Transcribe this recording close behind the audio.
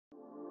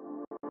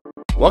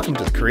Welcome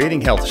to the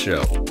Creating Health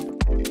Show.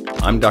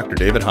 I'm Dr.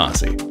 David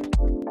Haase.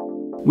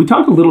 We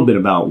talked a little bit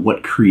about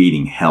what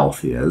creating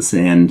health is,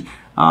 and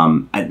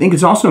I think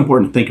it's also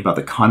important to think about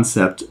the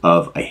concept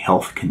of a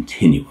health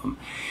continuum.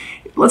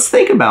 Let's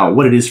think about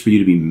what it is for you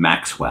to be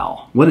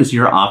Maxwell. What is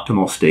your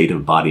optimal state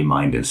of body,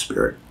 mind, and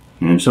spirit?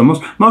 And so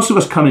most of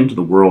us come into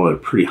the world at a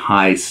pretty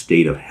high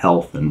state of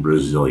health and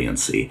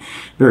resiliency,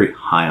 very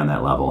high on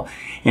that level.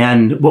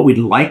 And what we'd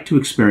like to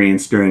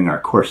experience during our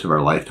course of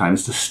our lifetime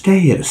is to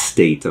stay at a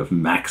state of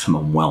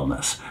maximum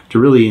wellness, to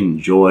really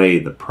enjoy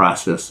the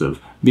process of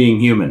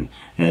being human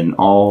and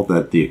all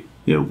that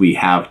we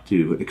have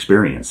to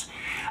experience.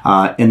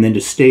 And then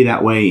to stay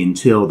that way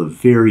until the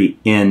very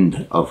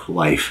end of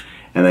life,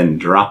 and then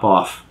drop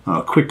off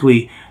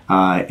quickly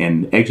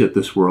and exit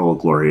this world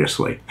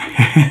gloriously.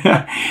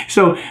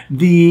 So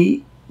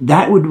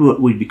that would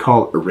what would be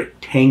called a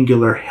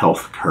rectangular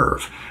health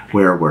curve,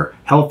 where we're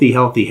healthy,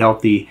 healthy,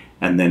 healthy,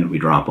 and then we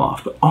drop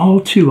off. But all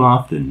too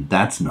often,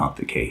 that's not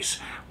the case,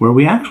 where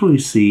we actually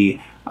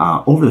see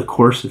over the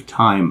course of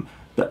time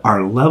that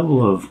our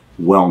level of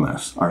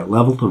wellness, our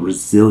level of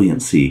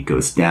resiliency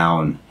goes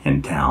down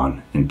and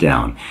down and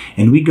down.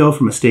 And we go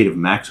from a state of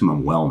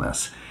maximum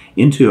wellness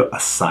into a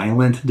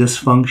silent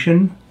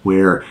dysfunction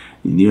where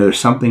there's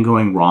something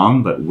going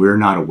wrong, but we're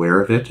not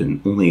aware of it,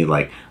 and only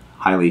like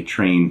highly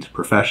trained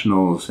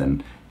professionals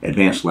and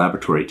advanced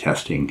laboratory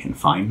testing can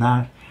find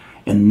that.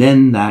 And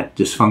then that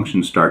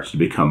dysfunction starts to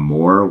become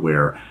more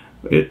where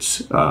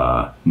it's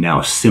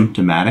now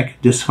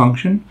symptomatic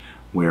dysfunction,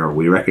 where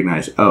we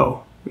recognize,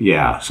 oh,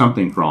 yeah,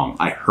 something's wrong.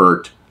 I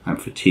hurt, I'm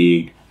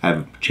fatigued, I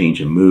have a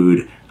change in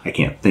mood, I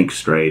can't think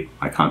straight,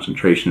 my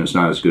concentration is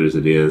not as good as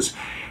it is.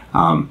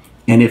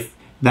 And if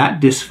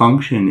that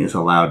dysfunction is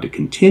allowed to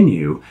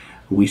continue,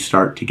 we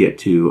start to get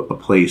to a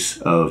place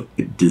of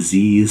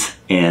disease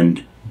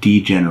and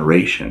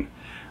degeneration,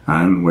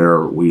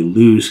 where we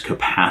lose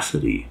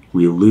capacity,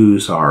 we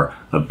lose our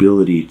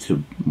ability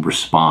to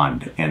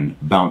respond and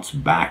bounce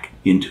back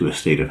into a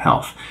state of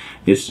health.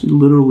 It's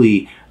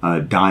literally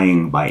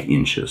dying by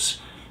inches.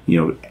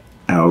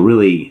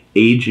 Really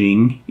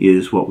aging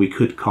is what we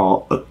could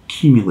call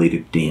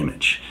accumulated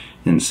damage.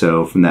 And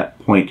so from that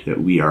point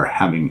that we are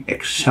having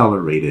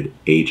accelerated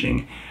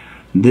aging,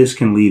 this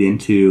can lead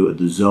into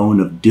the zone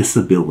of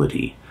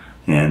disability,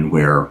 and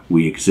where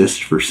we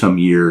exist for some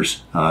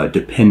years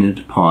dependent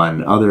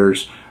upon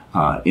others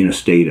in a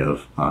state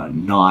of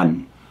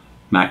non-Maxwell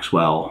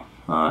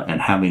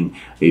and having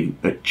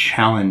a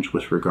challenge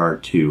with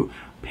regard to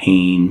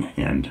pain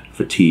and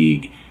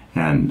fatigue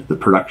and the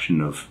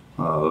production of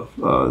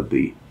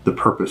the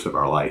purpose of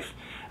our life.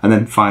 And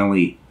then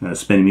finally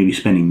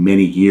spending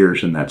many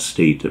years in that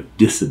state of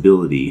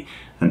disability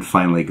and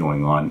finally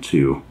going on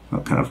to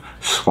kind of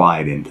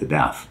slide into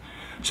death.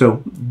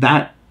 So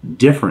that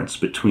difference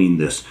between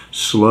this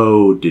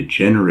slow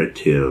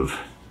degenerative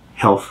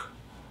health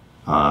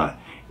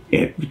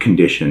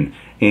condition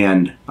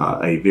and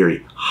a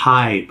very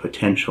high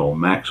potential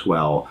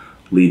Maxwell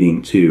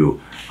leading to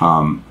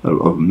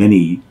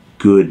many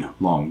good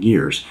long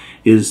years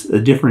is a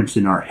difference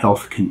in our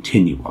health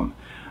continuum.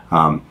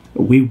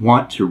 We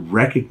want to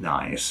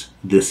recognize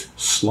this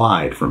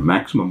slide from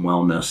maximum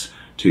wellness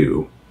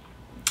to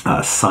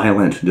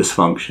silent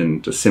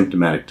dysfunction, to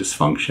symptomatic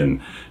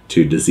dysfunction,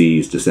 to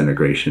disease,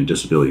 disintegration,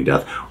 disability,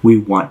 death. We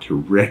want to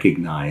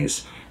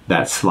recognize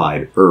that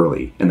slide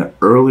early. And the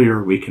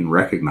earlier we can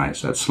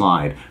recognize that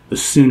slide, the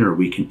sooner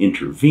we can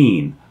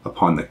intervene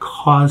upon the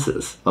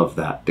causes of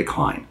that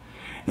decline.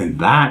 And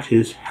that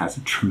has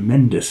a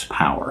tremendous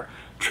power,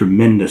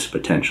 tremendous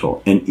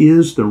potential, and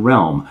is the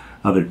realm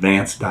of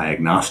advanced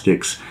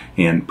diagnostics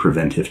and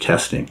preventive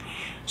testing.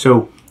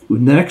 So the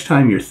next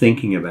time you're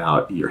thinking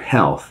about your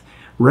health,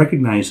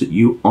 recognize that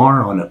you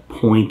are on a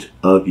point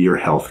of your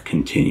health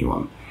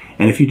continuum.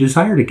 And if you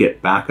desire to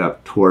get back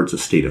up towards a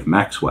state of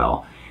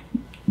Maxwell,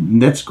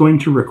 that's going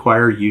to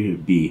require you to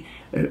be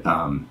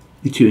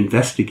to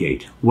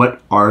investigate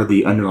what are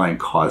the underlying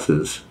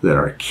causes that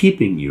are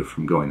keeping you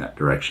from going that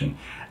direction,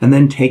 and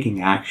then taking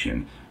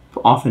action,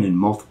 often in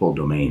multiple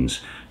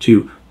domains,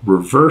 to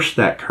reverse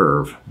that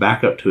curve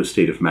back up to a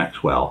state of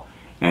Maxwell,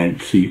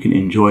 and so you can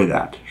enjoy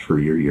that for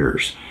your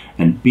years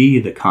and be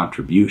the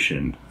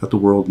contribution that the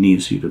world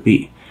needs you to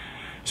be.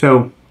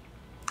 So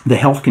the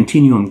health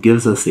continuum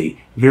gives us a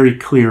very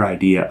clear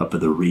idea of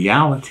the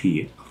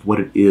reality of what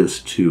it is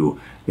to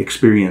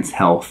experience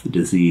health,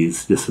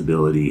 disease,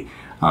 disability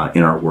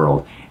in our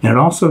world. And it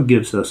also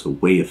gives us a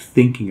way of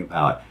thinking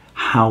about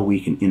how we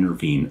can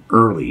intervene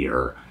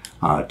earlier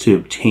to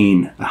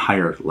obtain a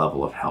higher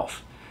level of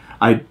health.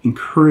 I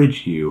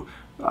encourage you,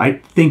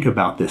 think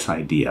about this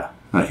idea.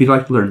 If you'd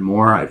like to learn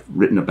more, I've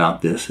written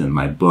about this in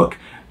my book,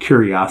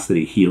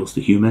 Curiosity Heals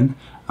the Human.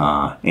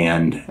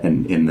 And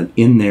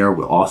in there,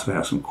 we'll also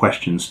have some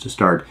questions to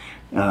start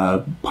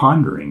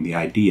pondering the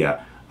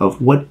idea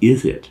of what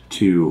is it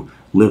to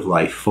live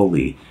life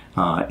fully,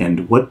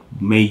 and what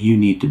may you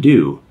need to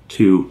do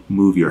to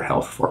move your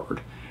health forward.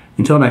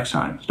 Until next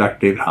time, it's Dr.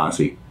 David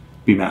Haase.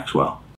 Be Maxwell.